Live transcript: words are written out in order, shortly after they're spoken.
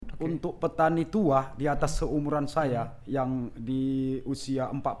untuk petani tua di atas seumuran saya yang di usia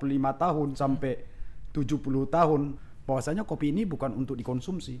 45 tahun sampai 70 tahun, bahwasanya kopi ini bukan untuk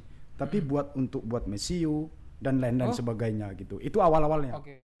dikonsumsi, tapi untuk buat mesiu dan lain-lain sebagainya gitu. Itu awal-awalnya.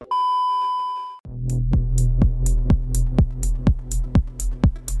 Oke.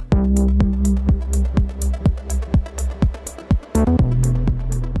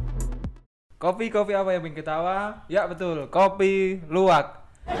 Kopi apa yang bikin ketawa? Ya betul, kopi luwak.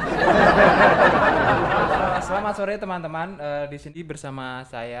 Selamat sore teman-teman. Di sini bersama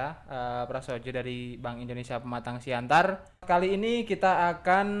saya Prasojo dari Bank Indonesia Pematang Siantar. Kali ini kita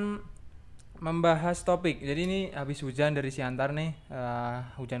akan membahas topik. Jadi ini habis hujan dari Siantar nih,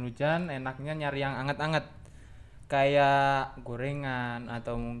 hujan-hujan, enaknya nyari yang anget-anget, kayak gorengan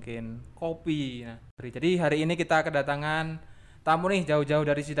atau mungkin kopi. Nah, jadi hari ini kita kedatangan tamu nih jauh-jauh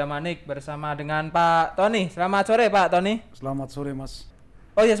dari Sidamanik bersama dengan Pak Tony. Selamat sore Pak Tony. Selamat sore Mas.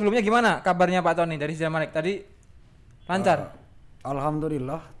 Oh ya, sebelumnya gimana kabarnya Pak Tony dari Sidamanik? Tadi lancar?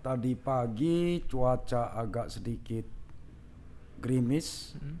 Alhamdulillah, tadi pagi cuaca agak sedikit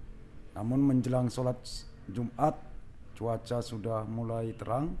gerimis. Namun menjelang sholat Jumat cuaca sudah mulai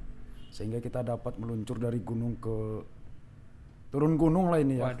terang, sehingga kita dapat meluncur dari gunung ke turun gunung lah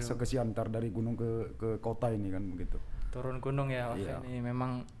ini ya. Sekesiantar dari gunung ke kota ini kan begitu. Turun gunung ya, iya. Ini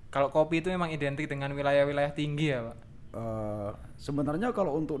memang kalau kopi itu memang identik dengan wilayah-wilayah tinggi ya Pak? Sebenarnya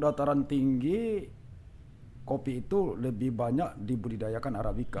kalau untuk dataran tinggi kopi itu lebih banyak dibudidayakan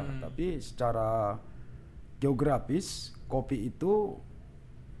Arabica, tapi secara geografis kopi itu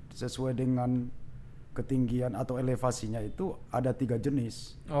sesuai dengan ketinggian atau elevasinya itu ada 3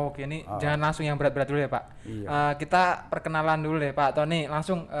 jenis. Oke, ini jangan langsung yang berat-berat dulu ya Pak. Iya. Kita perkenalan dulu deh Pak Tony,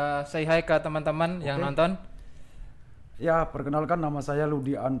 langsung say hi ke teman-teman yang nonton. Ya, perkenalkan, nama saya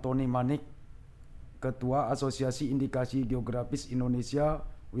Ludiatoni Manik, Ketua Asosiasi Indikasi Geografis Indonesia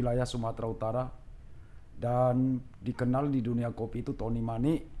wilayah Sumatera Utara, dan dikenal di dunia kopi itu Tony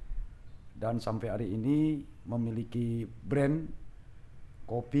Manik, dan sampai hari ini memiliki brand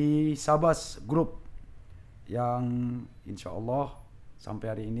Kopi Sabas Group yang insya Allah sampai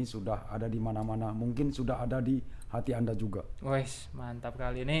hari ini sudah ada di mana-mana, mungkin sudah ada di hati Anda juga. Wes, mantap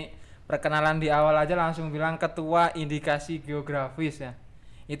kali ini. Perkenalan di awal aja langsung bilang Ketua Indikasi Geografis ya.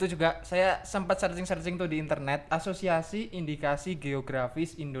 Itu juga saya sempat searching tuh di internet, Asosiasi Indikasi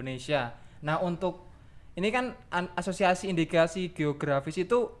Geografis Indonesia. Nah, untuk ini kan Asosiasi Indikasi Geografis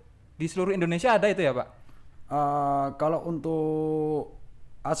itu di seluruh Indonesia ada itu ya Pak? Kalau untuk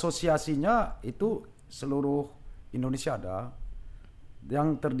asosiasinya itu seluruh Indonesia ada,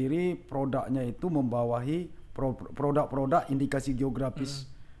 yang terdiri produknya itu membawahi produk-produk indikasi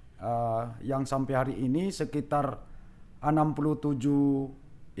geografis. Yang sampai hari ini sekitar 67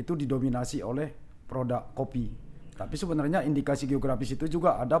 itu didominasi oleh produk kopi. Tapi sebenarnya indikasi geografis itu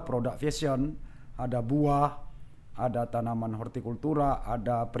juga ada produk fashion, ada buah, ada tanaman hortikultura,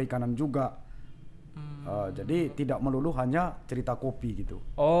 ada perikanan juga. Jadi tidak melulu hanya cerita kopi gitu.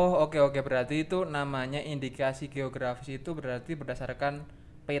 Oh, oke. Berarti itu namanya indikasi geografis itu berarti berdasarkan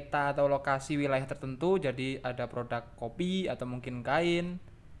peta atau lokasi wilayah tertentu. Jadi ada produk kopi atau mungkin kain.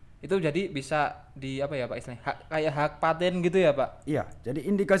 Itu jadi bisa di apa ya Pak istilahnya, kayak hak paten gitu ya Pak? Iya, jadi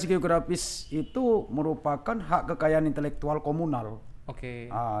indikasi geografis itu merupakan hak kekayaan intelektual komunal. Oke.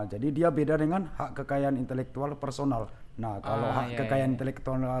 Jadi dia beda dengan hak kekayaan intelektual personal. Nah, kalau hak kekayaan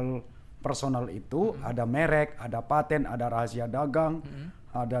intelektual personal itu ada merek, ada paten, ada rahasia dagang,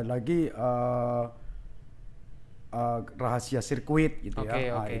 ada lagi rahasia sirkuit gitu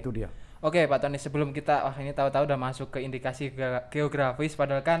ya. Itu dia. Oke Pak Tony, sebelum kita ini tahu-tahu udah masuk ke indikasi geografis,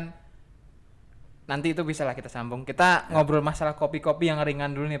 padahal kan nanti itu bisa lah kita sambung. Kita ngobrol masalah kopi-kopi yang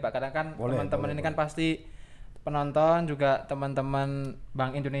ringan dulu nih Pak, karena kan teman-teman ini kan pasti penonton juga teman-teman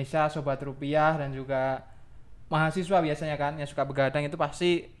Bank Indonesia, Sobat Rupiah, dan juga mahasiswa biasanya kan yang suka begadang itu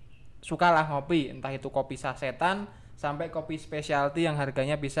pasti suka lah ngopi, entah itu kopi sasetan sampai kopi specialty yang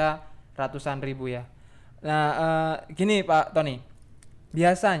harganya bisa ratusan ribu ya. Nah, gini Pak Tony,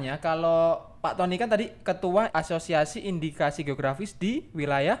 biasanya kalau Pak Tony kan tadi Ketua Asosiasi Indikasi Geografis di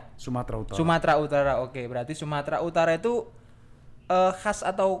wilayah Sumatera Utara. Oke, berarti Sumatera Utara itu khas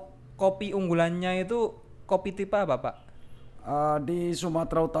atau kopi unggulannya itu kopi tipe apa Pak? Di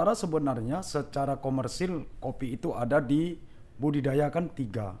Sumatera Utara sebenarnya secara komersil kopi itu ada dibudidayakan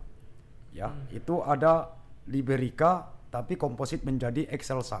 3. Ya, itu ada Liberica tapi komposit menjadi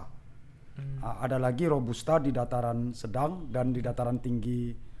Excelsa. Ada lagi Robusta di dataran sedang dan di dataran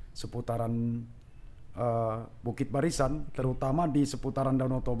tinggi seputaran Bukit Barisan, terutama di seputaran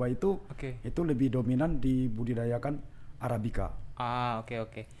Danau Toba itu lebih dominan dibudidayakan Arabica.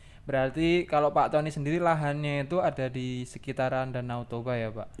 Oke. Berarti kalau Pak Tony sendiri lahannya itu ada di sekitaran Danau Toba ya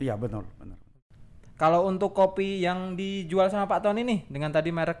Pak? Iya benar. Kalau untuk kopi yang dijual sama Pak Tony nih, dengan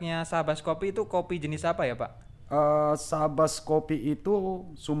tadi mereknya Sabas Kopi, itu kopi jenis apa ya Pak? Sabas kopi itu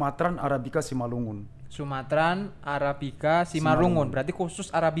Sumatran Arabica Simalungun. Sumatran Arabica Simalungun. Berarti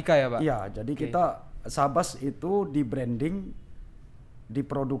khusus Arabica ya Pak? Iya, jadi kita Sabas itu di branding,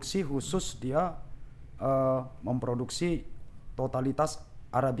 diproduksi khusus dia memproduksi totalitas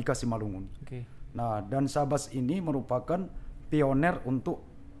Arabica Simalungun. Nah, dan Sabas ini merupakan pioner untuk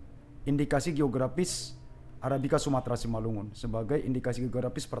indikasi geografis Arabica Sumatera Simalungun sebagai indikasi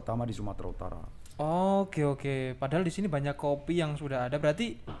geografis pertama di Sumatera Utara. Oke. Padahal di sini banyak kopi yang sudah ada.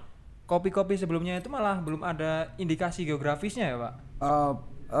 Berarti kopi-kopi sebelumnya itu malah belum ada indikasi geografisnya ya Pak?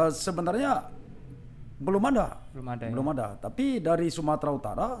 Sebenarnya belum ada. Belum ada. Tapi dari Sumatera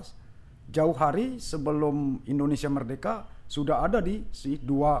Utara jauh hari sebelum Indonesia merdeka sudah ada di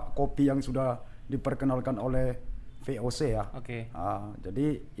dua kopi yang sudah diperkenalkan oleh VOC ya.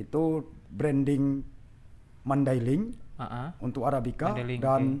 Jadi itu branding Mandailing untuk Arabica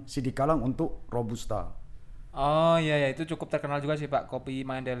dan Sidikalang untuk Robusta. Oh iya itu cukup terkenal juga sih Pak, kopi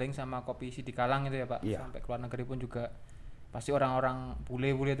Mandailing sama kopi Sidikalang itu ya Pak. Iya. Sampai keluar negeri pun juga pasti orang-orang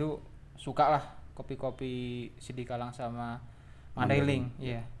bule-bule itu suka lah kopi-kopi Sidikalang sama Mandailing.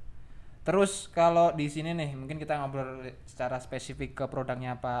 Iya. Terus kalau di sini nih mungkin kita ngobrol secara spesifik ke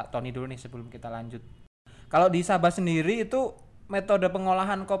produknya Pak Tony dulu nih sebelum kita lanjut. Kalau di Sabah sendiri itu metode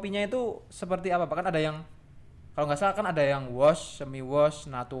pengolahan kopinya itu seperti apa Pak? Kan ada yang kalau nggak salah kan ada yang wash, semi wash,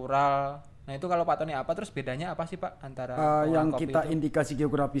 natural. Nah itu kalau Pak Tony apa terus bedanya apa sih Pak antara yang kopi kita itu? indikasi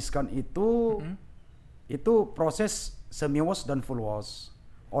geografiskan itu proses semi wash dan full wash.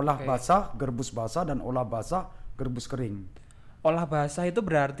 Olah basah, gerbus basah dan olah basah, gerbus kering. Olah basah itu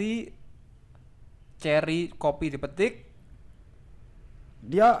berarti ciri kopi dipetik.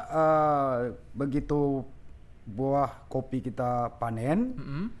 Dia begitu buah kopi kita panen,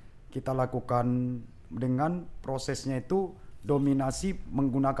 kita lakukan dengan prosesnya itu dominasi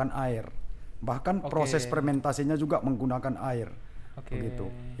menggunakan air. Bahkan proses fermentasinya juga menggunakan air.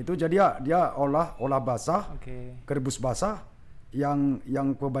 Begitu. Itu jadi dia olah basah, gerbus basah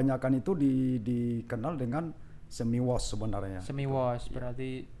yang kebanyakan itu dikenal dengan semi wash sebenarnya. Semi wash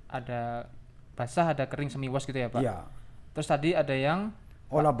berarti ada basah ada kering semi wash gitu ya Pak? Iya. Terus tadi ada yang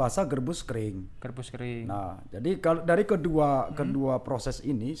olah basah gerbus kering. Nah, jadi kalau dari kedua proses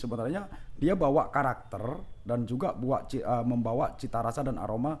ini sebenarnya dia bawa karakter dan juga membawa cita rasa dan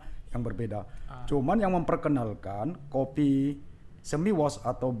aroma yang berbeda. Cuman yang memperkenalkan kopi semi wash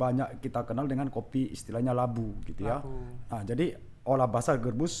atau banyak kita kenal dengan kopi istilahnya labu gitu ya. Nah, jadi olah basah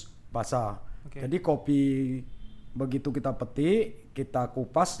gerbus basah. Jadi kopi begitu kita petik, kita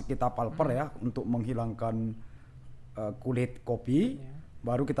kupas, kita palper ya untuk menghilangkan kulit kopi.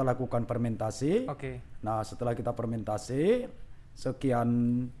 Baru kita lakukan fermentasi. Nah, setelah kita fermentasi sekian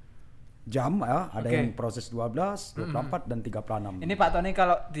jam ya, ada yang proses 12, 24 dan 36. Ini Pak Tony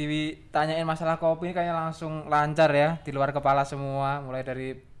kalau ditanyain masalah kopi ini kayaknya langsung lancar ya, di luar kepala semua, mulai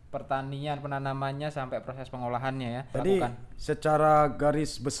dari pertanian, penanamannya sampai proses pengolahannya ya. Jadi secara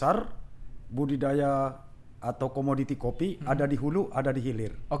garis besar budidaya atau komoditi kopi ada di hulu, ada di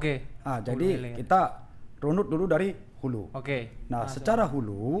hilir. Nah, jadi kita runut dulu dari hulu. Nah, secara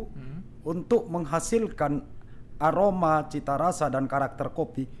hulu untuk menghasilkan aroma, cita rasa dan karakter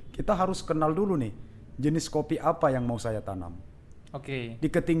kopi, kita harus kenal dulu nih jenis kopi apa yang mau saya tanam. Di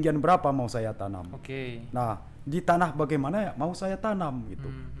ketinggian berapa mau saya tanam. Nah, di tanah bagaimana ya mau saya tanam gitu.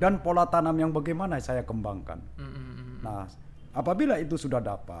 Dan pola tanam yang bagaimana saya kembangkan. Nah, apabila itu sudah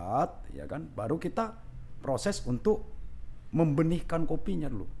dapat, ya kan, baru kita proses untuk membenihkan kopinya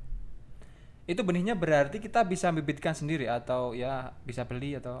dulu. Itu benihnya berarti kita bisa bibitkan sendiri atau ya bisa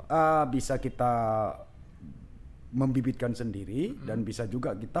beli atau? Bisa kita membibitkan sendiri dan bisa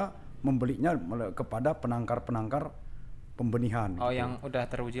juga kita membelinya kepada penangkar-penangkar pembenihan. Gitu. Yang udah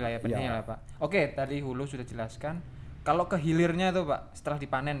teruji lah ya benihnya lah Pak. Tadi hulu sudah jelaskan. Kalau ke hilirnya tuh Pak, setelah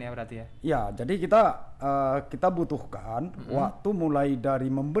dipanen ya berarti ya? Ya, jadi kita butuhkan waktu mulai dari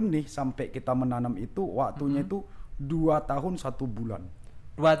membenih sampai kita menanam itu waktunya itu 2 tahun 1 bulan.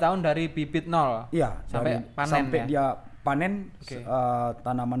 2 tahun dari bibit nol? Iya, sampai panen sampai ya? dia panen,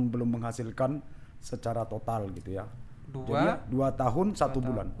 tanaman belum menghasilkan secara total gitu ya. Jadi 2 tahun 1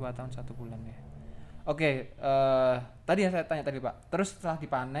 bulan. 2 tahun 1 bulan ya. Tadi yang saya tanya tadi Pak, terus setelah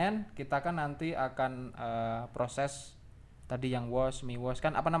dipanen kita kan nanti akan proses tadi yang wash, semi wash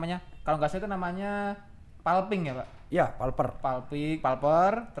kan apa namanya? Kalau nggak salah itu namanya pulping ya Pak? Iya, palper.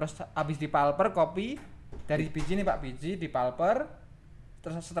 Palper, terus habis dipalper kopi dari biji nih Pak, biji dipalper.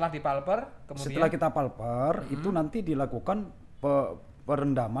 Terus setelah dipalper kemudian setelah kita palper itu nanti dilakukan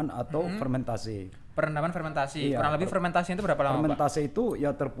perendaman atau fermentasi. Perendaman fermentasi. Iya, Kurang lebih fermentasi itu berapa lama, Pak? Fermentasi itu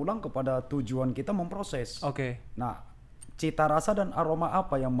ya terpulang kepada tujuan kita memproses. Nah, cita rasa dan aroma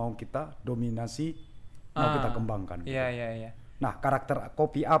apa yang mau kita dominasi, mau kita kembangkan. Gitu. Iya. Nah, karakter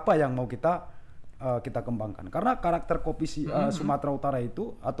kopi apa yang mau kita kembangkan? Karena karakter kopi Sumatera Utara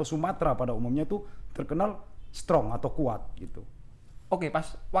itu atau Sumatera pada umumnya itu terkenal strong atau kuat gitu. Oke, pas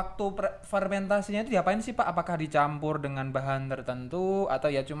waktu fermentasinya itu diapain sih Pak? Apakah dicampur dengan bahan tertentu atau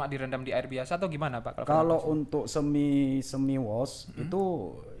ya cuma direndam di air biasa atau gimana Pak? Kalau untuk semi wash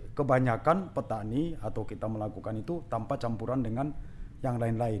itu kebanyakan petani atau kita melakukan itu tanpa campuran dengan yang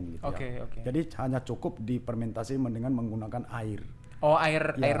lain-lain gitu ya. Jadi hanya cukup difermentasi dengan menggunakan air. Oh,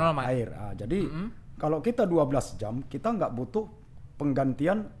 air normal. Air. Jadi kalau kita 12 jam kita nggak butuh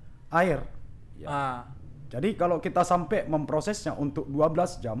penggantian air. Ya. Jadi kalau kita sampai memprosesnya untuk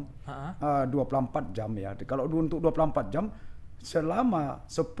 12 jam, 24 jam ya. Kalau untuk 24 jam selama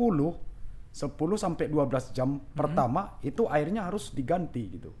 10 sampai 12 jam pertama itu airnya harus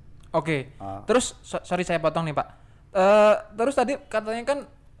diganti gitu. Terus sorry saya potong nih Pak. Terus tadi katanya kan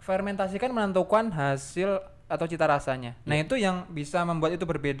fermentasi kan menentukan hasil atau cita rasanya. Nah, itu yang bisa membuat itu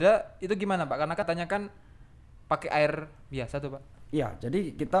berbeda itu gimana Pak? Karena katanya kan pakai air biasa tuh Pak. Iya,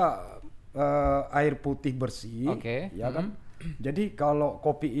 jadi kita air putih bersih, ya kan. Jadi kalau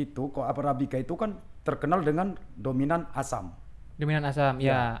kopi itu, arabica itu kan terkenal dengan dominan asam. Dominan asam,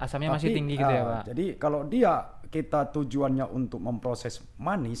 ya asamnya masih tinggi gitu ya Pak. Jadi kalau kita tujuannya untuk memproses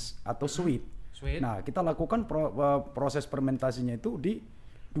manis atau sweet. Nah kita lakukan proses fermentasinya itu di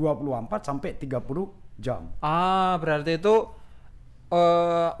 24 sampai 30 jam. Berarti itu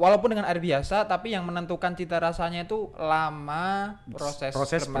walaupun dengan air biasa, tapi yang menentukan cita rasanya itu lama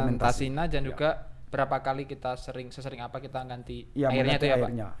proses fermentasinya dan juga berapa kali kita sesering apa kita ganti airnya itu ya Pak.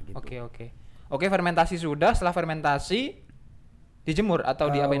 Gitu. Oke, fermentasi sudah. Setelah fermentasi dijemur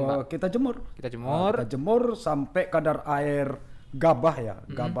atau diapain Pak? Kita jemur sampai kadar air gabah ya.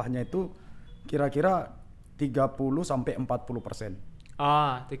 Gabahnya itu kira-kira 30 sampai 40%.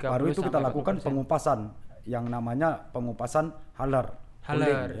 30 baru itu kita lakukan 40%. pengupasan yang namanya pengupasan halar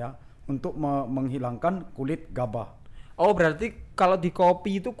ya untuk menghilangkan kulit gabah. Berarti kalau di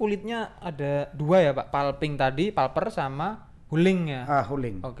kopi itu kulitnya ada dua ya Pak, pulper sama huling ya.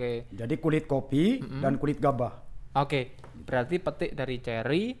 Huling. Jadi kulit kopi dan kulit gabah. Berarti petik dari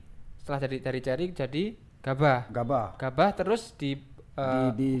ceri, setelah dari ceri jadi gabah terus di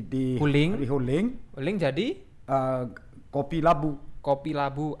huling jadi kopi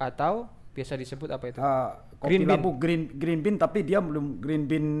labu atau biasa disebut apa itu? Kopi labu green bean, tapi dia belum green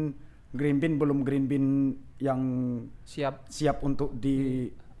bean yang siap untuk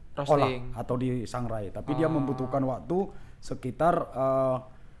diolah atau disangrai, tapi dia membutuhkan waktu sekitar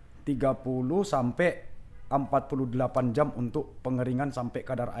 30 sampai 48 jam untuk pengeringan sampai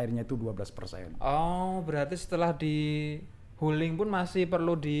kadar airnya itu 12%. Berarti setelah di huling pun masih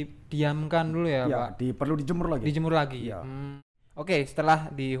perlu didiamkan dulu ya Pak? Perlu dijemur lagi. Ya.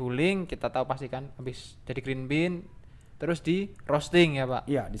 Setelah di huling kita tahu pasti kan habis jadi green bean, terus di roasting ya Pak?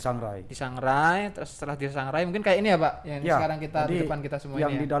 Iya, disangrai. Terus setelah disangrai mungkin kayak ini ya Pak, yang sekarang kita di depan kita semua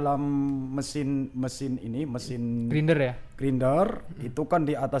yang ini. Yang di dalam mesin grinder ya? Grinder itu kan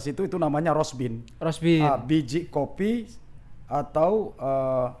di atas itu namanya roast bean. Biji kopi atau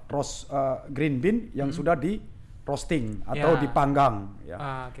green bean yang sudah di roasting atau dipanggang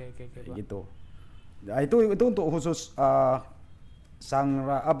ya. Gitu. Nah, itu untuk khusus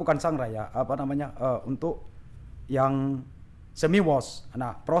bukan sangrai ya, untuk yang semi wash.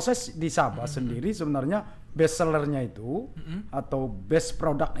 Nah, proses di Sabah sendiri sebenarnya best sellernya itu atau best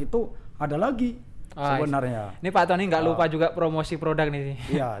product itu ada lagi sebenarnya. Ini Pak Tony nggak lupa juga promosi produk nih.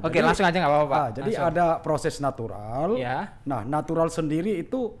 Iya. Langsung aja nggak apa-apa Pak. Jadi ada proses natural. Nah, natural sendiri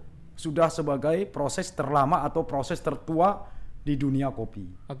itu sudah sebagai proses terlama atau proses tertua di dunia kopi.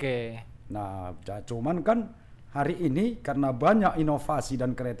 Nah, cuman kan hari ini karena banyak inovasi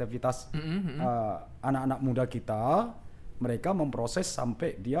dan kreativitas anak-anak muda kita, mereka memproses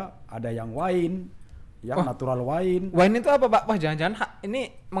sampai dia ada yang wine, natural wine. Wine itu apa Pak? Jangan-jangan ini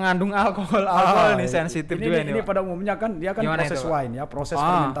mengandung alkohol nih, sensitif juga ini. Ini pada umumnya kan dia kan proses wine ya, proses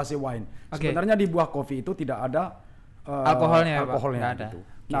fermentasi wine. Sebenarnya di buah kopi itu tidak ada alkoholnya gitu.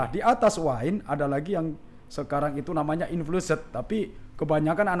 Nah, di atas wine ada lagi yang sekarang itu namanya infused, tapi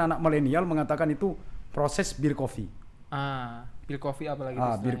kebanyakan anak-anak milenial mengatakan itu proses bir kopi. Bir kopi apa lagi?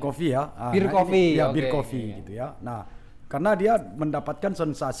 Bir kopi ya. Bir kopi. Bir kopi gitu ya. Nah, karena dia mendapatkan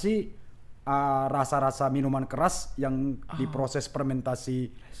sensasi rasa-rasa minuman keras yang diproses fermentasi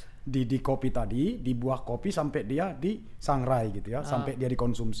di kopi tadi, di buah kopi sampai dia disangrai gitu ya, sampai dia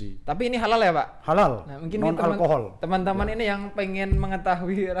dikonsumsi. Tapi ini halal ya Pak? Halal, Nah, mungkin non alkohol. Teman-teman ini yang pengen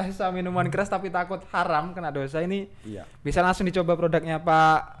mengetahui rasa minuman keras tapi takut haram kena dosa ini, bisa langsung dicoba produknya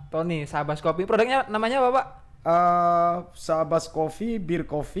Pak Tony, Sabas Kopi. Produknya namanya apa Pak? Sabas Coffee, Bir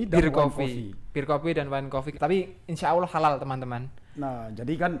Coffee dan Wine Coffee. Bir Coffee dan Wine Coffee. Tapi insya Allah halal teman-teman. Nah,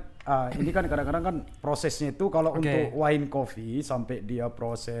 jadi kan ini kan kadang-kadang kan prosesnya itu kalau untuk wine coffee sampai dia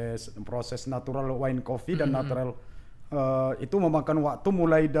proses natural wine coffee dan natural itu memakan waktu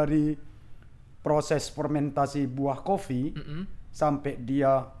mulai dari proses fermentasi buah kopi sampai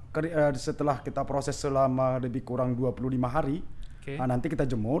dia setelah kita proses selama lebih kurang 25 hari. Nah, nanti kita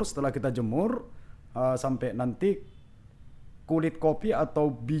jemur, setelah kita jemur sampai nanti kulit kopi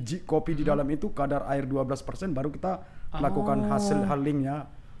atau biji kopi di dalam itu kadar air 12% baru kita lakukan hasil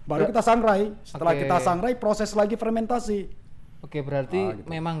halingnya, baru kita sangrai. Setelah kita sangrai proses lagi fermentasi. Oke, berarti gitu.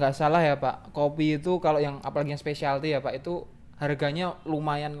 Memang nggak salah ya Pak, kopi itu kalau yang apalagi yang specialty ya Pak, itu harganya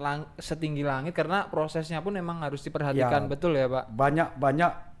lumayan setinggi langit karena prosesnya pun memang harus diperhatikan, betul ya Pak?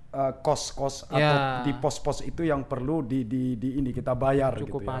 Banyak kos-kos atau di pos-pos itu yang perlu di ini kita bayar.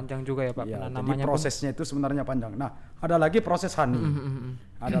 Cukup gitu panjang juga ya Pak. Jadi prosesnya itu sebenarnya panjang. Nah, ada lagi proses honey.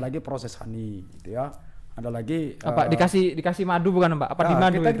 Ada lagi proses honey gitu ya. Ada lagi apa dikasih madu bukan Pak? Apa di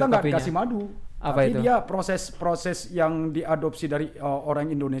madu? Kita nggak dikasih madu. Apa tapi itu? Dia proses yang diadopsi dari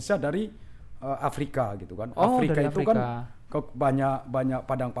orang Indonesia dari Afrika gitu kan. Afrika itu kan banyak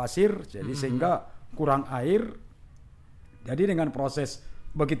padang pasir, jadi sehingga kurang air. Jadi dengan proses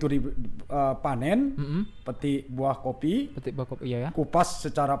begitu panen, petik buah kopi, kupas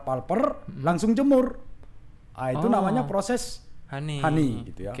secara pulper, langsung jemur. Itu namanya proses honey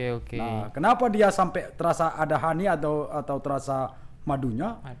gitu ya. Nah, kenapa dia sampai terasa ada honey atau terasa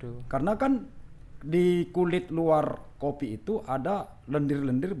madunya? Karena kan di kulit luar kopi itu ada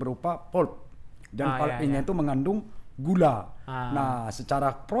lendir-lendir berupa pulp dan pulpnya itu mengandung gula. Nah,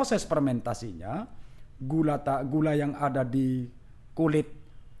 secara proses fermentasinya gula yang ada di kulit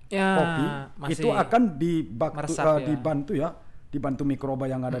kopi itu akan dibantu mikroba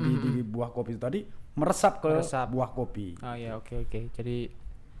yang ada di buah kopi itu tadi meresap ke buah kopi. Jadi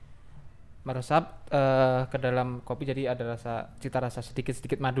meresap ke dalam kopi, jadi ada cita rasa sedikit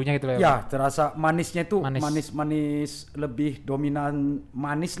madunya gitu ya. Rasa manisnya itu manis lebih dominan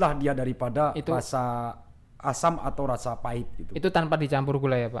manis lah dia daripada itu, rasa asam atau rasa pahit gitu. Itu tanpa dicampur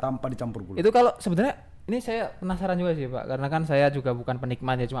gula ya Pak? Tanpa dicampur gula. Itu kalau sebenarnya ini saya penasaran juga sih Pak, karena kan saya juga bukan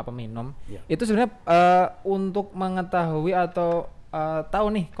penikmat ya, cuma peminum. Itu sebenarnya untuk mengetahui atau tahu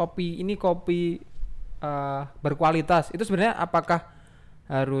nih kopi berkualitas itu sebenarnya apakah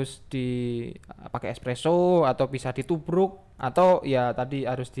harus pakai espresso atau bisa ditubruk atau ya tadi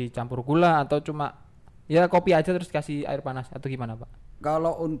harus dicampur gula atau cuma ya kopi aja terus kasih air panas atau gimana Pak?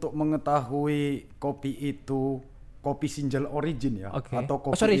 Kalau untuk mengetahui kopi itu kopi single origin ya atau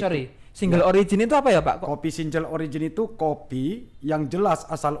kopi single origin itu apa ya Pak? Kopi single origin itu kopi yang jelas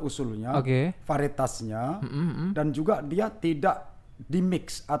asal usulnya, varietasnya, dan juga dia tidak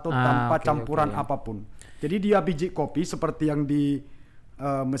dimix atau tanpa campuran apapun. Jadi dia biji kopi seperti yang di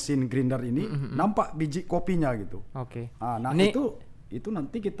mesin grinder ini nampak biji kopinya gitu. Nah ini, itu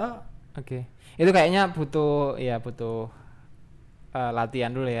nanti kita itu kayaknya butuh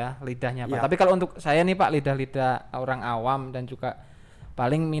latihan dulu ya lidahnya Pak. Tapi kalau untuk saya nih Pak, lidah orang awam dan juga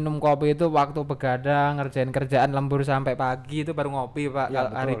paling minum kopi itu waktu begadang ngerjain kerjaan lembur sampai pagi itu baru ngopi Pak.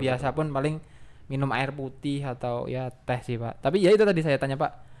 Kalau hari biasa pun paling minum air putih atau ya teh sih Pak. Tapi ya itu tadi saya tanya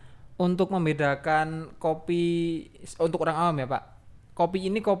Pak, untuk membedakan kopi untuk orang awam ya Pak,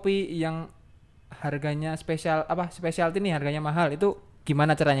 kopi ini kopi yang harganya spesialty nih harganya mahal, itu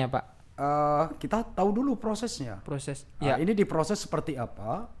gimana caranya Pak? Kita tahu dulu prosesnya. Ini diproses seperti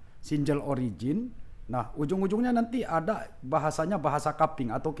apa, single origin. Nah, ujung-ujungnya nanti ada bahasanya bahasa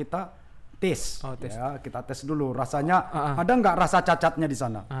cupping atau kita tes. Ya, kita tes dulu rasanya ada nggak rasa cacatnya di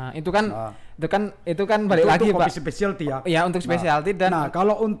sana. Itu kan balik lagi untuk Pak. Kopi specialty ya. Ya, untuk specialty Nah,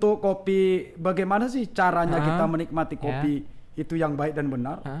 kalau untuk kopi bagaimana sih caranya kita menikmati kopi itu yang baik dan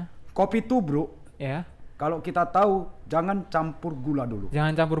benar? Kopi tubruk. Kalau kita tahu jangan campur gula dulu.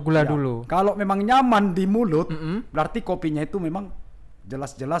 Dulu. Kalau memang nyaman di mulut, berarti kopinya itu memang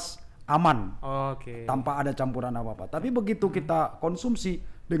jelas-jelas aman. Tanpa ada campuran apa-apa. Tapi begitu kita konsumsi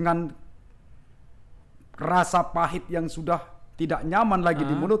dengan rasa pahit yang sudah tidak nyaman lagi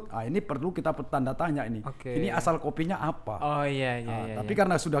di mulut, ini perlu kita tanda tanya ini. Ini asal kopinya apa? Tapi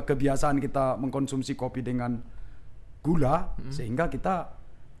karena sudah kebiasaan kita mengkonsumsi kopi dengan gula, sehingga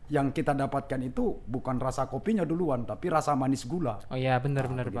yang kita dapatkan itu bukan rasa kopinya duluan, tapi rasa manis gula. Benar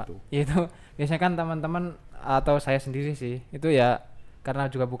Pak. Itu biasanya kan teman-teman atau saya sendiri sih, itu ya karena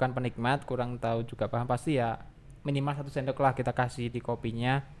juga bukan penikmat, kurang tahu juga paham, pasti ya minimal 1 sendok lah kita kasih di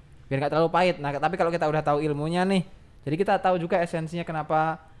kopinya biar nggak terlalu pahit. Nah tapi kalau kita udah tahu ilmunya nih, jadi kita tahu juga esensinya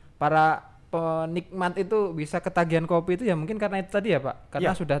kenapa para penikmat itu bisa ketagihan kopi itu ya mungkin karena itu tadi ya Pak,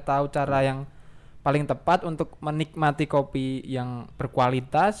 karena sudah tahu cara yang paling tepat untuk menikmati kopi yang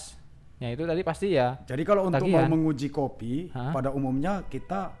berkualitas. Ya itu tadi pasti ya. Jadi kalau untuk mau menguji kopi, pada umumnya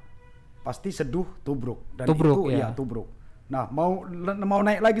kita pasti seduh tubruk dan tubruk, itu ya tubruk. Nah mau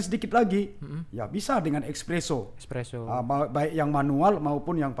naik lagi sedikit lagi, ya bisa dengan espresso. Baik yang manual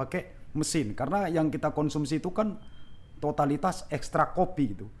maupun yang pakai mesin. Karena yang kita konsumsi itu kan totalitas ekstra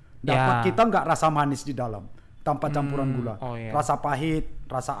kopi gitu. Dapat kita nggak rasa manis di dalam tanpa campuran gula. Rasa pahit,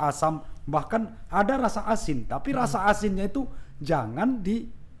 rasa asam, bahkan ada rasa asin. Tapi rasa asinnya itu jangan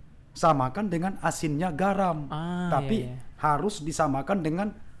disamakan dengan asinnya garam, tapi harus disamakan dengan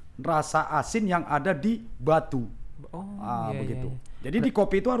rasa asin yang ada di batu. Begitu. Jadi di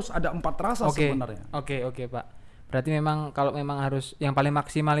kopi itu harus ada 4 rasa sebenarnya. Oke Pak. Berarti memang kalau memang harus yang paling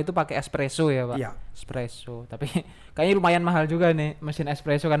maksimal itu pakai espresso ya Pak. Iya. Espresso. Tapi kayaknya lumayan mahal juga nih mesin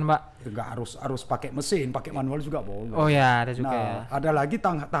espresso kan Pak. Enggak harus pakai mesin, pakai manual juga boleh. Oh ya ada juga ya. Ada lagi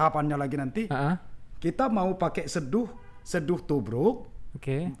tahapannya lagi nanti. Kita mau pakai seduh tubruk.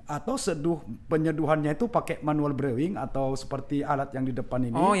 Atau seduh penyeduhannya itu pakai manual brewing atau seperti alat yang di depan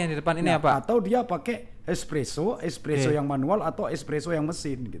ini. Oh, yang di depan ini apa? Atau dia pakai espresso yang manual atau espresso yang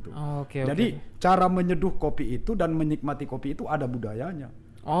mesin gitu. Jadi cara menyeduh kopi itu dan menikmati kopi itu ada budayanya.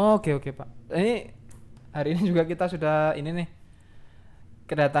 Oke Pak. Ini hari ini juga kita sudah ini nih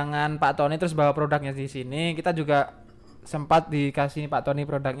kedatangan Pak Tony terus bawa produknya di sini. Kita juga sempat dikasih Pak Tony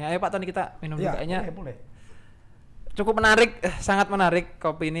produknya. Ayo Pak Tony kita minum juga kayaknya. Boleh. Cukup menarik, sangat menarik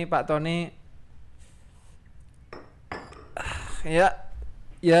kopi ini Pak Tony.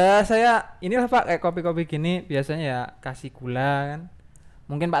 Ya saya inilah Pak kayak kopi-kopi gini biasanya ya kasih gula kan.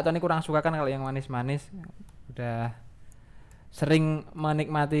 Mungkin Pak Tony kurang suka kan kalau yang manis-manis. Udah sering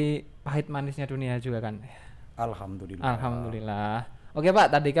menikmati pahit manisnya dunia juga kan. Alhamdulillah. Oke Pak,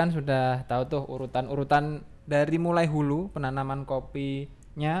 tadi kan sudah tahu tuh urutan-urutan dari mulai hulu penanaman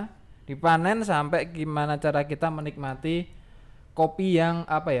kopinya, dipanen sampai gimana cara kita menikmati kopi yang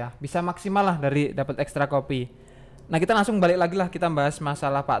bisa maksimal lah dari dapat ekstra kopi. Nah kita langsung balik lagi lah kita bahas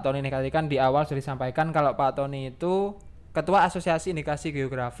masalah Pak Tony nih. Tadi kan di awal sudah disampaikan kalau Pak Tony itu Ketua Asosiasi Indikasi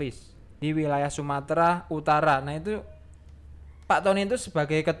Geografis di wilayah Sumatera Utara. Nah itu Pak Tony itu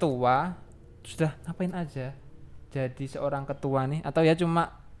sebagai ketua sudah ngapain aja jadi seorang ketua nih, atau ya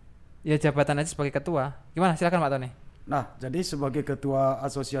cuma ya jabatan aja sebagai ketua? Gimana, silakan Pak Tony. Nah, jadi sebagai Ketua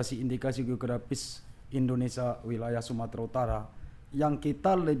Asosiasi Indikasi Geografis Indonesia Wilayah Sumatera Utara, yang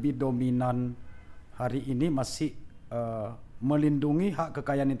kita lebih dominan hari ini masih melindungi hak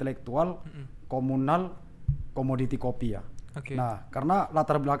kekayaan intelektual komunal komoditi kopi ya. Nah, karena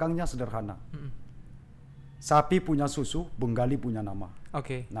latar belakangnya sederhana. Sapi punya susu, Bengali punya nama.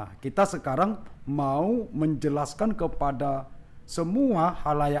 Nah, kita sekarang mau menjelaskan kepada semua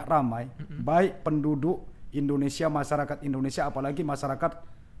halayak ramai, baik penduduk Indonesia, masyarakat Indonesia, apalagi masyarakat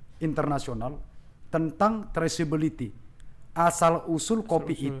internasional, tentang traceability, asal usul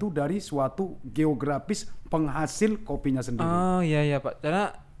kopi itu dari suatu geografis penghasil kopinya sendiri. Oh iya Pak,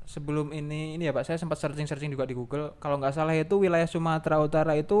 karena sebelum ini ya Pak, saya sempat searching juga di Google. Kalau nggak salah itu wilayah Sumatera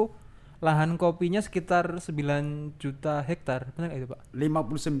Utara itu lahan kopinya sekitar 9 juta hektar, benar nggak itu Pak?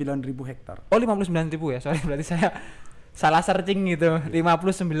 59.000 hektar. Oh 59.000 ya, sorry berarti saya salah searching gitu.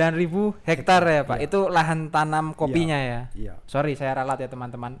 59.000 hektar ya Pak. Itu lahan tanam kopinya ya. Sorry saya ralat ya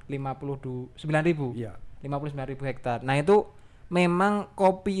teman-teman. 59.000. 59.000 hektar. Nah itu memang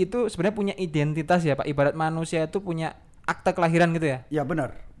kopi itu sebenarnya punya identitas ya Pak. Ibarat manusia itu punya akte kelahiran gitu ya. Ya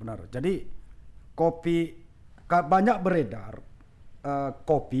benar. Jadi kopi banyak beredar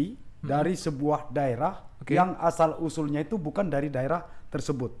kopi dari sebuah daerah yang asal usulnya itu bukan dari daerah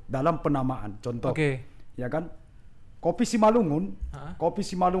tersebut dalam penamaan. Contoh, ya kan? Kopi Simalungun, kopi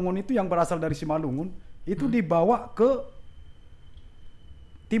Simalungun itu yang berasal dari Simalungun itu dibawa ke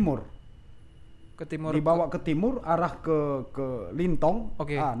timur. Dibawa ke timur arah ke Lintong.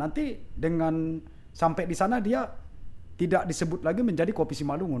 Nanti dengan sampai di sana dia tidak disebut lagi menjadi kopi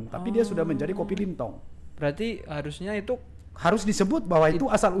Simalungun, tapi dia sudah menjadi kopi Lintong. Berarti harusnya itu harus disebut bahwa itu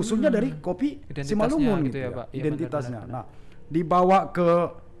asal usulnya dari kopi Simalungun gitu ya Pak. Identitasnya. Benar. Nah, dibawa ke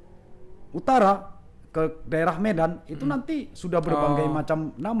utara ke daerah Medan itu nanti sudah berbagai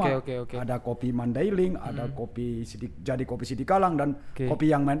macam nama. Ada kopi Mandailing, ada kopi jadi kopi Sidikalang dan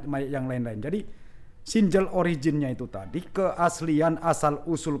kopi yang lain-lain. Jadi single originnya itu tadi, keaslian asal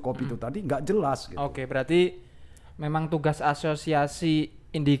usul kopi itu tadi nggak jelas gitu. Berarti memang tugas asosiasi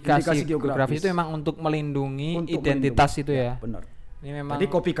Indikasi Geografis itu memang untuk melindungi identitas itu ya. Benar. Ini memang jadi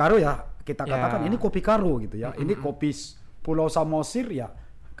kopi karo ya kita Ya. katakan ini kopi karo gitu ya. Ini kopi Pulau Samosir ya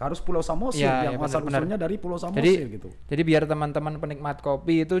harus Pulau Samosir Ya, yang ya, asal benar. usulnya dari Pulau Samosir gitu. Jadi biar teman-teman penikmat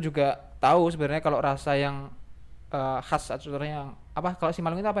kopi itu juga tahu sebenarnya kalau rasa yang khas atau yang apa, kalau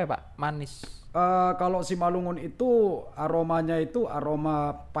Simalungun itu apa ya Pak? Manis. Kalau Simalungun itu aromanya itu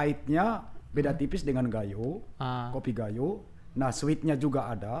aroma pahitnya beda tipis dengan gayo, kopi gayo. Nah sweetnya juga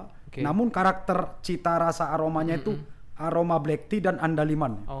ada. Oke. Namun karakter cita rasa aromanya itu aroma black tea dan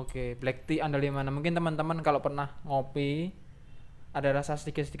andaliman. Oke, black tea andaliman. Nah, mungkin teman-teman kalau pernah ngopi ada rasa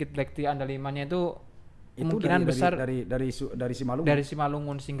sedikit-sedikit black tea andalimannya itu kemungkinan besar dari Simalungun. dari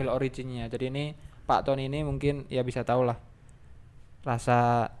Simalungun single originnya. Jadi ini Pak Tony ini mungkin ya bisa tahu lah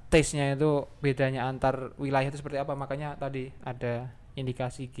rasa taste-nya itu bedanya antar wilayah itu seperti apa, makanya tadi ada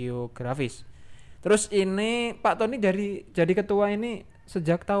indikasi geografis. Terus ini Pak Tony jadi ketua ini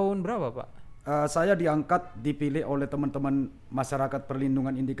sejak tahun berapa Pak? Saya diangkat dipilih oleh teman-teman masyarakat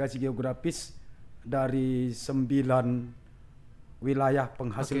perlindungan indikasi geografis dari 9 wilayah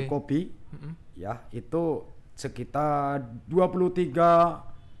penghasil kopi. Ya, itu sekitar 23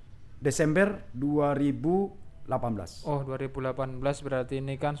 Desember 2018. Oh, 2018 berarti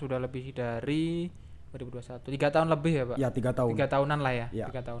ini kan sudah lebih dari 2021. 3 tahun lebih ya, Pak? Ya, 3 tahun. 3 tahunan lah ya, Ya.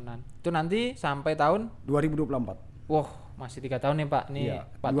 3 tahunan. Itu nanti sampai tahun 2024. Wah, masih 3 tahun nih, Pak. Nih, Ya,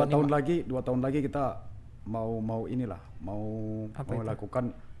 Pak 2 Tony tahun lagi, 2 tahun lagi kita mau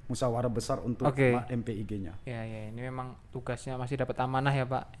lakukan musyawarah besar untuk MPIG-nya. Ya, ini memang tugasnya masih dapat amanah ya,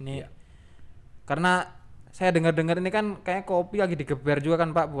 Pak. Ini Ya. karena saya dengar-dengar ini kan kayak kopi lagi digeber juga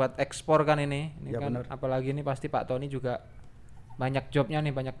kan Pak buat ekspor kan ini. Ini Ya, kan benar. apalagi ini pasti Pak Tony juga banyak jobnya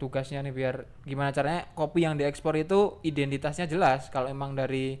nih, banyak tugasnya nih biar gimana caranya kopi yang diekspor itu identitasnya jelas. Kalau emang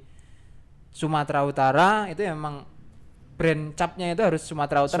dari Sumatera Utara itu emang brand capnya itu harus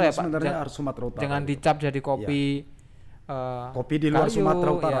Sumatera Utara ya Pak. Sebenarnya harus Sumatera Utara. Jangan dicap jadi kopi kopi di luar Sumatera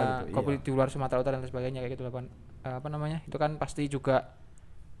Utara ya, gitu. kopi di luar Sumatera Utara dan sebagainya kayak gitu lah, Pak. Apa namanya? Itu kan pasti juga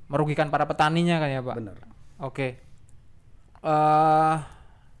merugikan para petaninya kan ya Pak. Benar. Oke.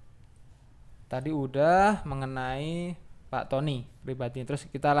 Tadi udah mengenai Pak Tony pribadi. Terus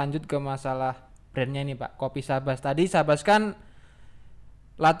kita lanjut ke masalah brandnya nih Pak. Kopi Sabas. Tadi Sabas kan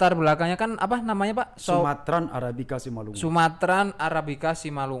latar belakangnya kan apa namanya Pak? Sumatran Arabica Simalungun. Sumatran Arabica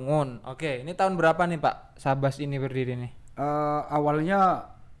Simalungun. Oke, ini tahun berapa nih Pak Sabas ini berdiri nih? Awalnya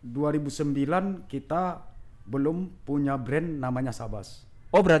 2009 kita belum punya brand namanya Sabas.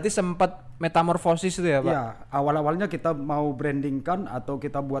 Oh, berarti sempat metamorfosis itu ya Pak? Ya, awal-awalnya kita mau brandingkan atau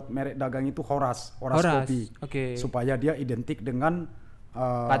kita buat merek dagang itu Horas Kopi. Oke. Supaya dia identik dengan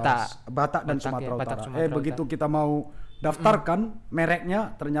Batak dan Sumatera Utara. Begitu kita mau daftarkan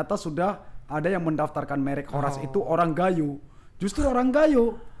mereknya, ternyata sudah ada yang mendaftarkan merek Horas itu orang Gayo. Justru orang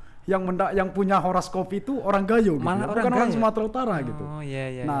Gayo yang punya Horas Kopi itu orang Gayo gitu. Bukan orang Sumatera Utara gitu.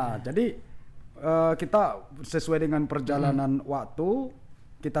 Nah, jadi kita sesuai dengan perjalanan waktu,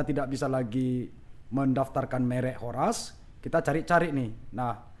 kita tidak bisa lagi mendaftarkan merek Horas, kita cari-cari nih.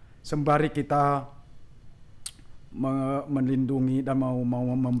 Nah, sembari kita melindungi dan mau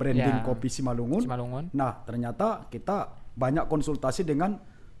membranding kopi Simalungun. Nah, ternyata kita banyak konsultasi dengan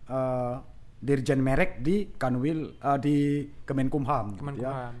dirjen merek di Kanwil di Kemenkumham.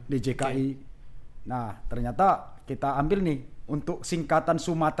 Ya, di JKI. Nah, ternyata kita ambil nih untuk singkatan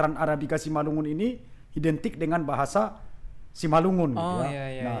Sumatran Arabica Simalungun ini identik dengan bahasa Simalungun gitu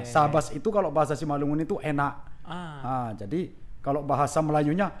ya. Sabas itu kalau bahasa Simalungun itu enak. Nah, jadi kalau bahasa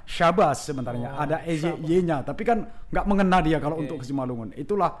Melayunya Syabas sebenarnya ada y-nya, tapi kan nggak mengena dia kalau untuk ke Simalungun.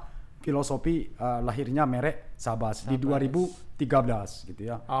 Itulah filosofi lahirnya merek Sabas di 2013 gitu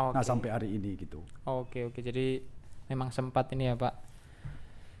ya. Nah, sampai hari ini gitu. Oke, jadi memang sempat ini ya Pak.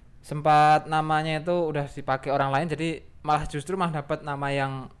 Sempat namanya itu udah dipakai orang lain, jadi justru dapat nama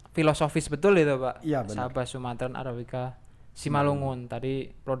yang filosofis betul itu Pak. Iya, benar. Sabas Sumatran Arabica Simalungun.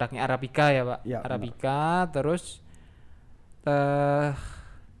 Tadi produknya Arabica ya Pak. Ya, Arabica benar. Terus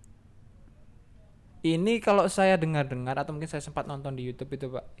ini kalau saya dengar atau mungkin saya sempat nonton di YouTube itu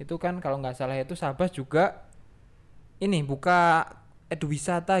Pak, itu kan kalau nggak salah itu Sabas juga ini buka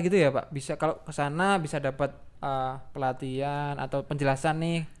wisata gitu ya Pak. Bisa kalau ke sana bisa dapat pelatihan atau penjelasan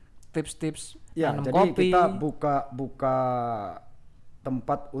nih, tips-tips nanam kopi. Jadi kita buka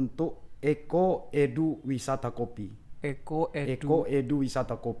tempat untuk edu wisata kopi. Eko edu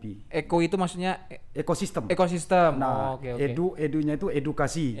wisata kopi. Eko itu maksudnya ekosistem. Nah, edunya itu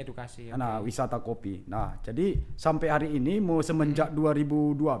edukasi. Nah, wisata kopi. Nah, jadi sampai hari ini semenjak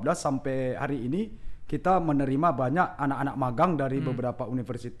 2012 sampai hari ini kita menerima banyak anak-anak magang dari beberapa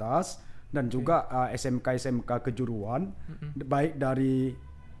universitas dan juga SMK kejuruan, baik dari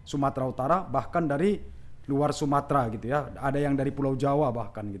Sumatera Utara bahkan dari luar Sumatera gitu ya. Ada yang dari Pulau Jawa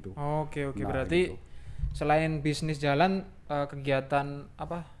bahkan gitu. Oke, Nah, berarti gitu. selain bisnis jalan, kegiatan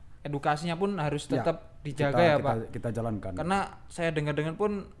apa edukasinya pun harus tetap dijaga ya Pak. Kita jalankan. Karena saya dengar-dengar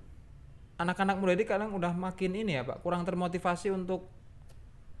pun anak-anak muda ini kadang udah makin ini ya Pak, kurang termotivasi untuk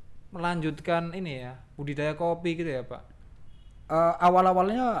melanjutkan ini ya budidaya kopi gitu ya Pak.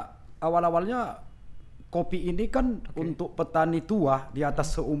 Awal-awalnya kopi ini kan untuk petani tua di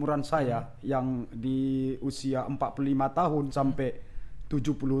atas seumuran saya yang di usia 45 tahun sampai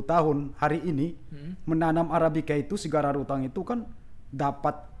 70 tahun hari ini menanam Arabica itu sigara rutang itu kan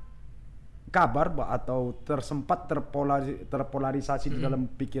dapat kabar atau terpolarisasi di dalam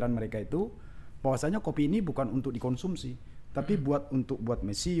pikiran mereka itu bahwasanya kopi ini bukan untuk dikonsumsi tapi buat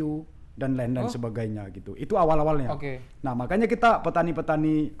mesiu dan lain-lain sebagainya gitu. Itu awal-awalnya. Nah, makanya kita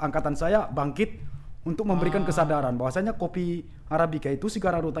petani-petani angkatan saya bangkit untuk memberikan kesadaran bahwasanya kopi Arabica itu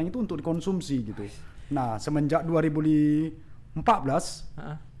sigara rutang itu untuk dikonsumsi gitu. Nah, semenjak 2014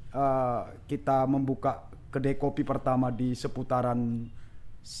 kita membuka kedai kopi pertama di seputaran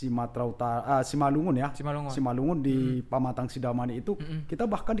Sumatera Utara, Simalungun ya. Simalungun di Pamatang Sidamanik itu kita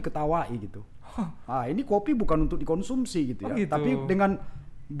bahkan diketawai gitu. Ini kopi bukan untuk dikonsumsi gitu ya. Tapi dengan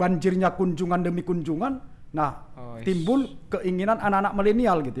banjirnya kunjungan demi kunjungan, timbul keinginan anak-anak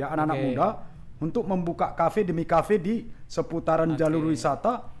milenial gitu ya, anak-anak muda untuk membuka kafe demi kafe di seputaran jalur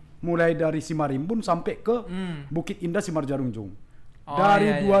wisata mulai dari Simarimbun sampai ke Bukit Indah Simarjarungjung.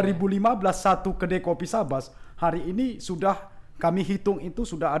 Dari 2015 satu kedai kopi Sabas, hari ini sudah kami hitung itu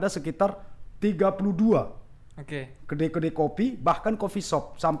sudah ada sekitar 32 kedai-kedai kopi, bahkan coffee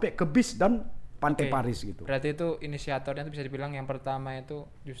shop sampai ke bis dan Pantai Paris gitu. Berarti itu inisiatornya itu bisa dibilang yang pertama itu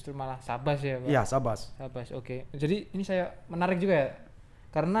justru malah Sabas ya Pak? Iya, Sabas. Jadi ini saya menarik juga ya,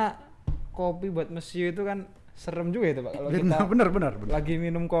 karena kopi buat Mesiu itu kan serem juga itu Pak kalau kita benar. lagi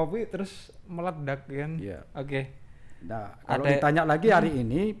minum kopi terus meledak kan. Nah, kalau ditanya lagi hari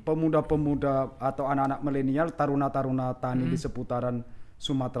ini pemuda-pemuda atau anak-anak milenial, taruna-taruna tani di seputaran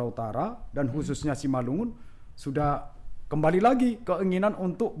Sumatera Utara dan khususnya Simalungun sudah kembali lagi keinginan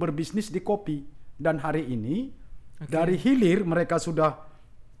untuk berbisnis di kopi. Dan hari ini dari hilir mereka sudah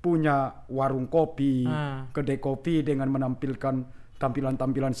punya warung kopi, kedai kopi dengan menampilkan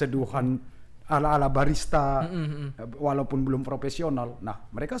tampilan-tampilan seduhan ala-ala barista, walaupun belum profesional. Nah,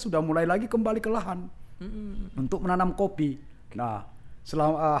 mereka sudah mulai lagi kembali ke lahan untuk menanam kopi. Nah,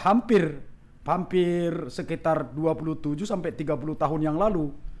 selama hampir sekitar 27 sampai 30 tahun yang lalu,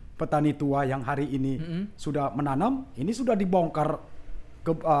 petani tua yang hari ini sudah menanam, ini sudah dibongkar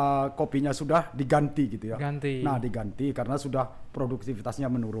kopinya sudah diganti gitu ya. Nah, diganti karena sudah produktivitasnya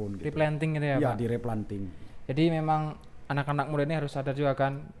menurun gitu. Replanting gitu ya, Pak? Iya, di replanting. Jadi memang anak-anak muda ini harus sadar juga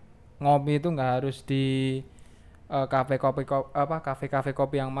kan, ngopi itu nggak harus di kafe-kafe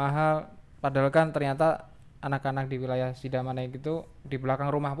kopi yang mahal. Padahal kan ternyata anak-anak di wilayah Sidamanik itu di belakang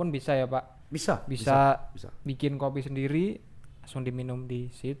rumah pun bisa ya Pak? Bisa bikin kopi sendiri, langsung diminum di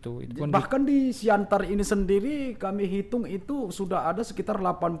situ. Itu pun bahkan di Siantar ini sendiri kami hitung itu sudah ada sekitar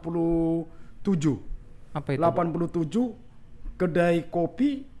 87. Apa itu? 87 kedai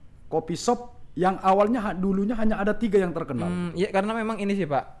kopi shop yang awalnya dulunya hanya ada 3 yang terkenal. Ya karena memang ini sih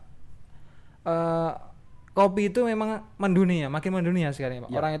Pak, kopi itu memang makin mendunia sekarang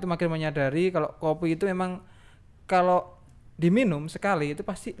Pak. Orang itu makin menyadari kalau kopi itu memang kalau diminum sekali itu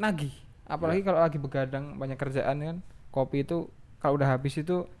pasti nagih. Apalagi kalau lagi begadang banyak kerjaan kan, kopi itu kalau udah habis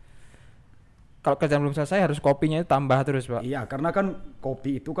itu, kalau kerjaan belum selesai harus kopinya itu tambah terus Pak. Iya, karena kan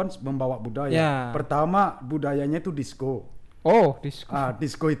kopi itu kan membawa budaya. Pertama budayanya itu disco. Disco.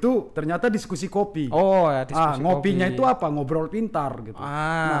 Disco itu ternyata diskusi kopi. Diskusi ngopinya kopi. itu apa? Ngobrol pintar gitu.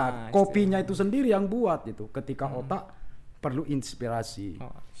 Kopinya itu sendiri yang buat itu. Ketika otak perlu inspirasi.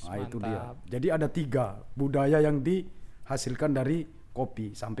 Itu dia. Jadi ada 3 budaya yang dihasilkan dari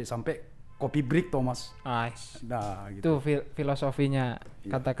kopi. Sampai kopi break Thomas. Nah, gitu. Itu filosofinya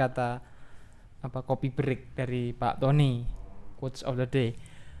kata-kata kopi break dari Pak Tony. Quotes of the day.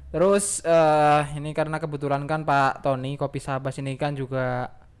 Terus ini karena kebetulan kan Pak Tony Kopi Sabas ini kan juga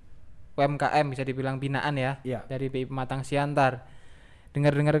UMKM bisa dibilang binaan ya. Dari BI Pematang Siantar.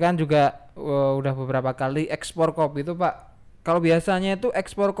 Dengar-dengar kan juga udah beberapa kali ekspor kopi itu Pak. Kalau biasanya itu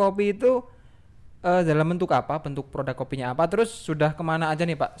ekspor kopi itu dalam bentuk apa? Bentuk produk kopinya apa? Terus sudah kemana aja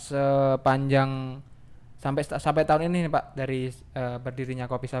nih Pak sepanjang sampai tahun ini nih Pak dari berdirinya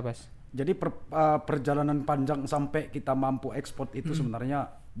Kopi Sabas? Jadi perjalanan panjang sampai kita mampu ekspor itu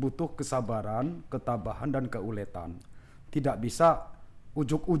sebenarnya butuh kesabaran, ketabahan dan keuletan. Tidak bisa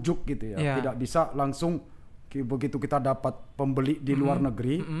ujuk-ujuk gitu ya. Tidak bisa langsung begitu kita dapat pembeli di luar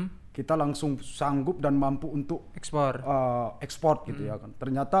negeri, kita langsung sanggup dan mampu untuk ekspor gitu ya kan.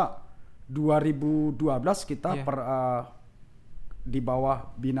 Ternyata 2012 kita di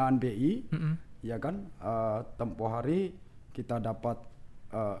bawah binaan BI, ya kan, tempo hari kita dapat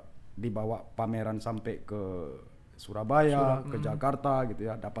dibawa pameran sampai ke Surabaya, ke Jakarta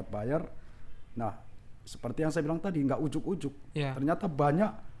gitu ya, dapat bayar. Nah, seperti yang saya bilang tadi, nggak ujuk-ujuk. Ternyata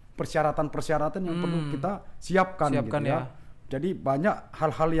banyak persyaratan-persyaratan yang perlu kita siapkan gitu ya. Jadi banyak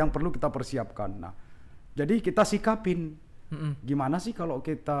hal-hal yang perlu kita persiapkan. Nah, jadi kita sikapin gimana sih kalau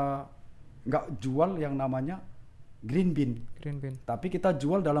kita nggak jual yang namanya green bean, tapi kita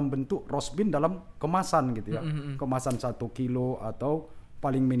jual dalam bentuk roast bean dalam kemasan gitu ya, kemasan 1 kilo atau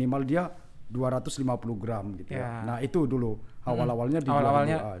paling minimal dia 250 gram gitu ya. Nah itu dulu awal-awalnya di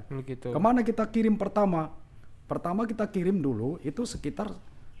dulu gitu. Kemana kita kirim pertama? Pertama kita kirim dulu itu sekitar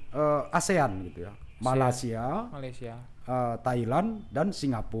ASEAN gitu ya, Malaysia, Thailand dan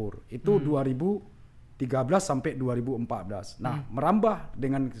Singapura. Itu 2013 sampai 2014. Nah merambah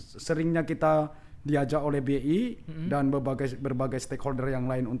dengan seringnya kita diajak oleh BI dan berbagai stakeholder yang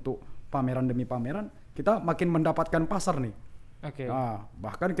lain untuk pameran demi pameran, kita makin mendapatkan pasar nih. Nah,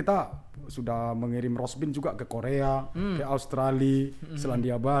 bahkan kita sudah mengirim roast bean juga ke Korea, ke Australia,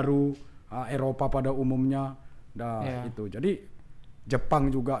 Selandia Baru, Eropa pada umumnya, itu. Jadi Jepang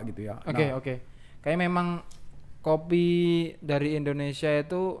juga gitu ya. Kayak memang kopi dari Indonesia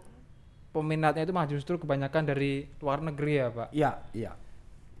itu peminatnya itu malah justru kebanyakan dari luar negeri ya Pak? Iya.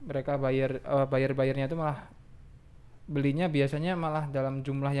 Mereka bayarnya itu malah belinya biasanya malah dalam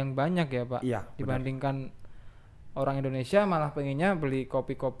jumlah yang banyak ya Pak? Iya. Dibandingkan orang Indonesia malah pengennya beli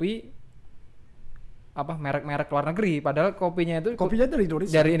kopi-kopi merek-merek luar negeri, padahal kopinya dari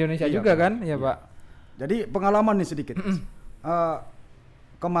Indonesia. Dari Indonesia juga kan, ya Pak. Jadi pengalaman nih sedikit.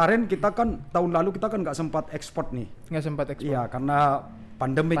 Kemarin kita kan tahun lalu kita kan nggak sempat ekspor nih. Nggak sempat ekspor. Iya, karena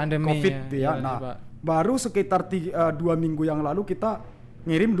pandemi COVID ya. Nah, baru sekitar 2 minggu yang lalu kita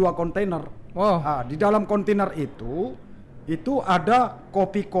ngirim 2 kontainer. Nah, di dalam kontainer itu ada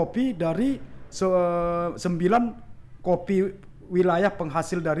kopi-kopi dari 9 kopi wilayah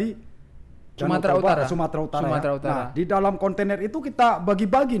penghasil dari Sumatera Utara. Nah, di dalam kontainer itu kita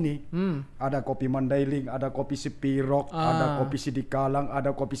bagi-bagi nih. Ada kopi Mandailing, ada kopi Sipirok, ada kopi Sidikalang,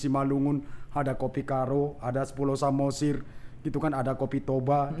 ada kopi Simalungun, ada kopi Karo, ada Pulau Samosir, gitu kan, ada kopi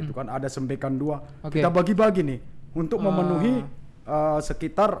Toba, gitu kan, ada Sembekan 2. Kita bagi-bagi nih untuk memenuhi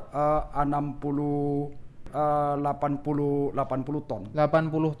sekitar 80 ton.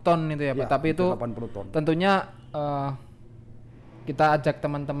 80 ton itu ya Pak. Tapi itu 80 ton. Tentunya kita ajak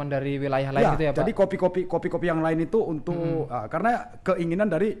teman-teman dari wilayah lain gitu ya Pak. Jadi kopi-kopi yang lain itu untuk karena keinginan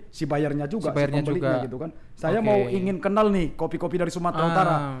dari si bayarnya juga, si pembelinya gitu kan. Saya mau ingin kenal nih kopi-kopi dari Sumatera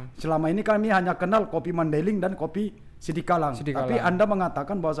Utara. Selama ini kami hanya kenal kopi Mandailing dan kopi Sidikalang. Tapi Anda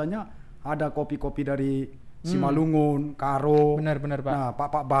mengatakan bahwasanya ada kopi-kopi dari Simalungun, Karo. Benar Pak. Nah,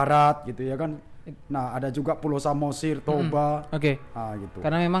 Pak Barat gitu ya kan. Nah, ada juga Pulau Samosir, Toba. Gitu.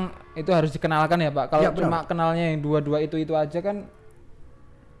 Karena memang itu harus dikenalkan ya Pak. Kalau cuma kenalnya yang dua-dua itu aja kan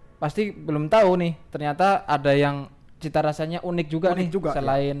pasti belum tahu nih. Ternyata ada yang cita rasanya unik juga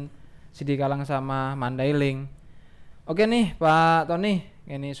selain Sidikalang sama Mandailing. Oke nih Pak Tony,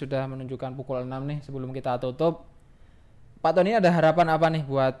 ini sudah menunjukkan pukul 6 nih sebelum kita tutup. Pak Tony ada harapan apa nih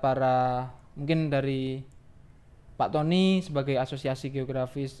buat para, mungkin dari Pak Tony sebagai asosiasi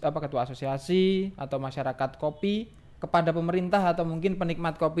geografis, ketua asosiasi atau masyarakat kopi, kepada pemerintah atau mungkin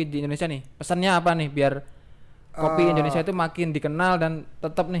penikmat kopi di Indonesia nih, pesannya apa nih biar kopi Indonesia itu makin dikenal dan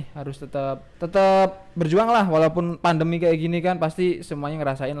harus tetap berjuang lah, walaupun pandemi kayak gini kan pasti semuanya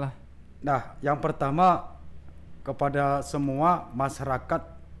ngerasain lah. Nah, yang pertama kepada semua masyarakat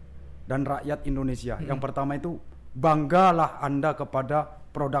dan rakyat Indonesia, yang pertama itu banggalah Anda kepada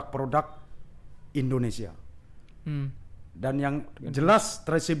produk-produk Indonesia. Dan yang jelas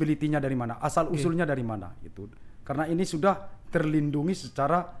traceability-nya dari mana, asal usulnya dari mana gitu. Karena ini sudah terlindungi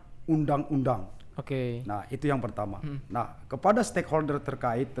secara undang-undang. Nah, itu yang pertama. Nah, kepada stakeholder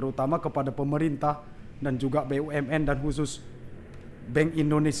terkait, terutama kepada pemerintah dan juga BUMN dan khusus Bank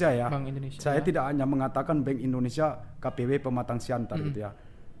Indonesia ya. Saya tidak hanya mengatakan Bank Indonesia, KPW Pematang Siantar gitu ya.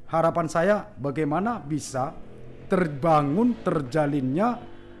 Harapan saya bagaimana bisa terjalinnya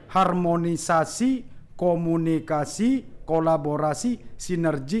harmonisasi, komunikasi, kolaborasi,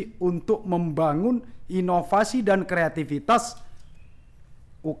 sinergi untuk membangun inovasi dan kreativitas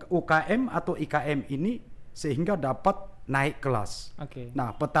UKM atau IKM ini sehingga dapat naik kelas.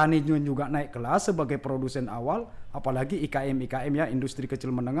 Nah, petani juga naik kelas sebagai produsen awal, apalagi IKM ya, industri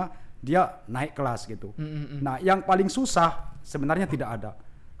kecil menengah, dia naik kelas gitu. Nah, yang paling susah sebenarnya tidak ada.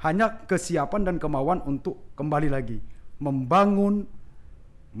 Hanya kesiapan dan kemauan untuk kembali lagi membangun,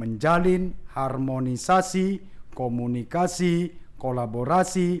 menjalin harmonisasi, komunikasi,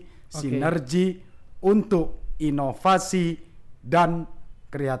 kolaborasi, sinergi untuk inovasi dan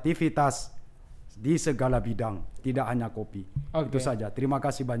kreativitas di segala bidang, tidak hanya kopi. Itu saja. Terima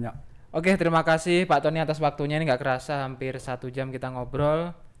kasih banyak. Oke, terima kasih Pak Tony atas waktunya. Ini nggak kerasa hampir 1 jam kita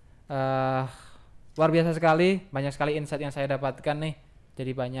ngobrol. Luar biasa sekali, banyak sekali insight yang saya dapatkan nih.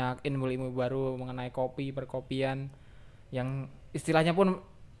 Jadi banyak ilmu-ilmu baru mengenai kopi, perkopian yang istilahnya pun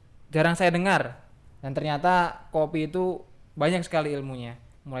jarang saya dengar. Dan ternyata kopi itu banyak sekali ilmunya.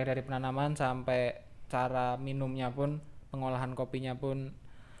 Mulai dari penanaman sampai cara minumnya pun, pengolahan kopinya pun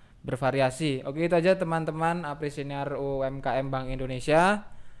bervariasi. Oke, itu aja teman-teman Apresiar UMKM Bank Indonesia.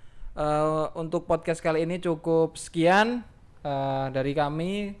 Untuk podcast kali ini cukup sekian dari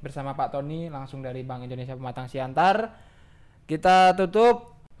kami bersama Pak Tony langsung dari Bank Indonesia Pematang Siantar. Kita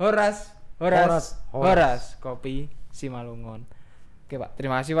tutup. Horas Kopi Simalungun. Oke Pak,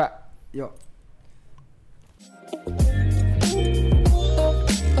 terima kasih Pak. Yuk.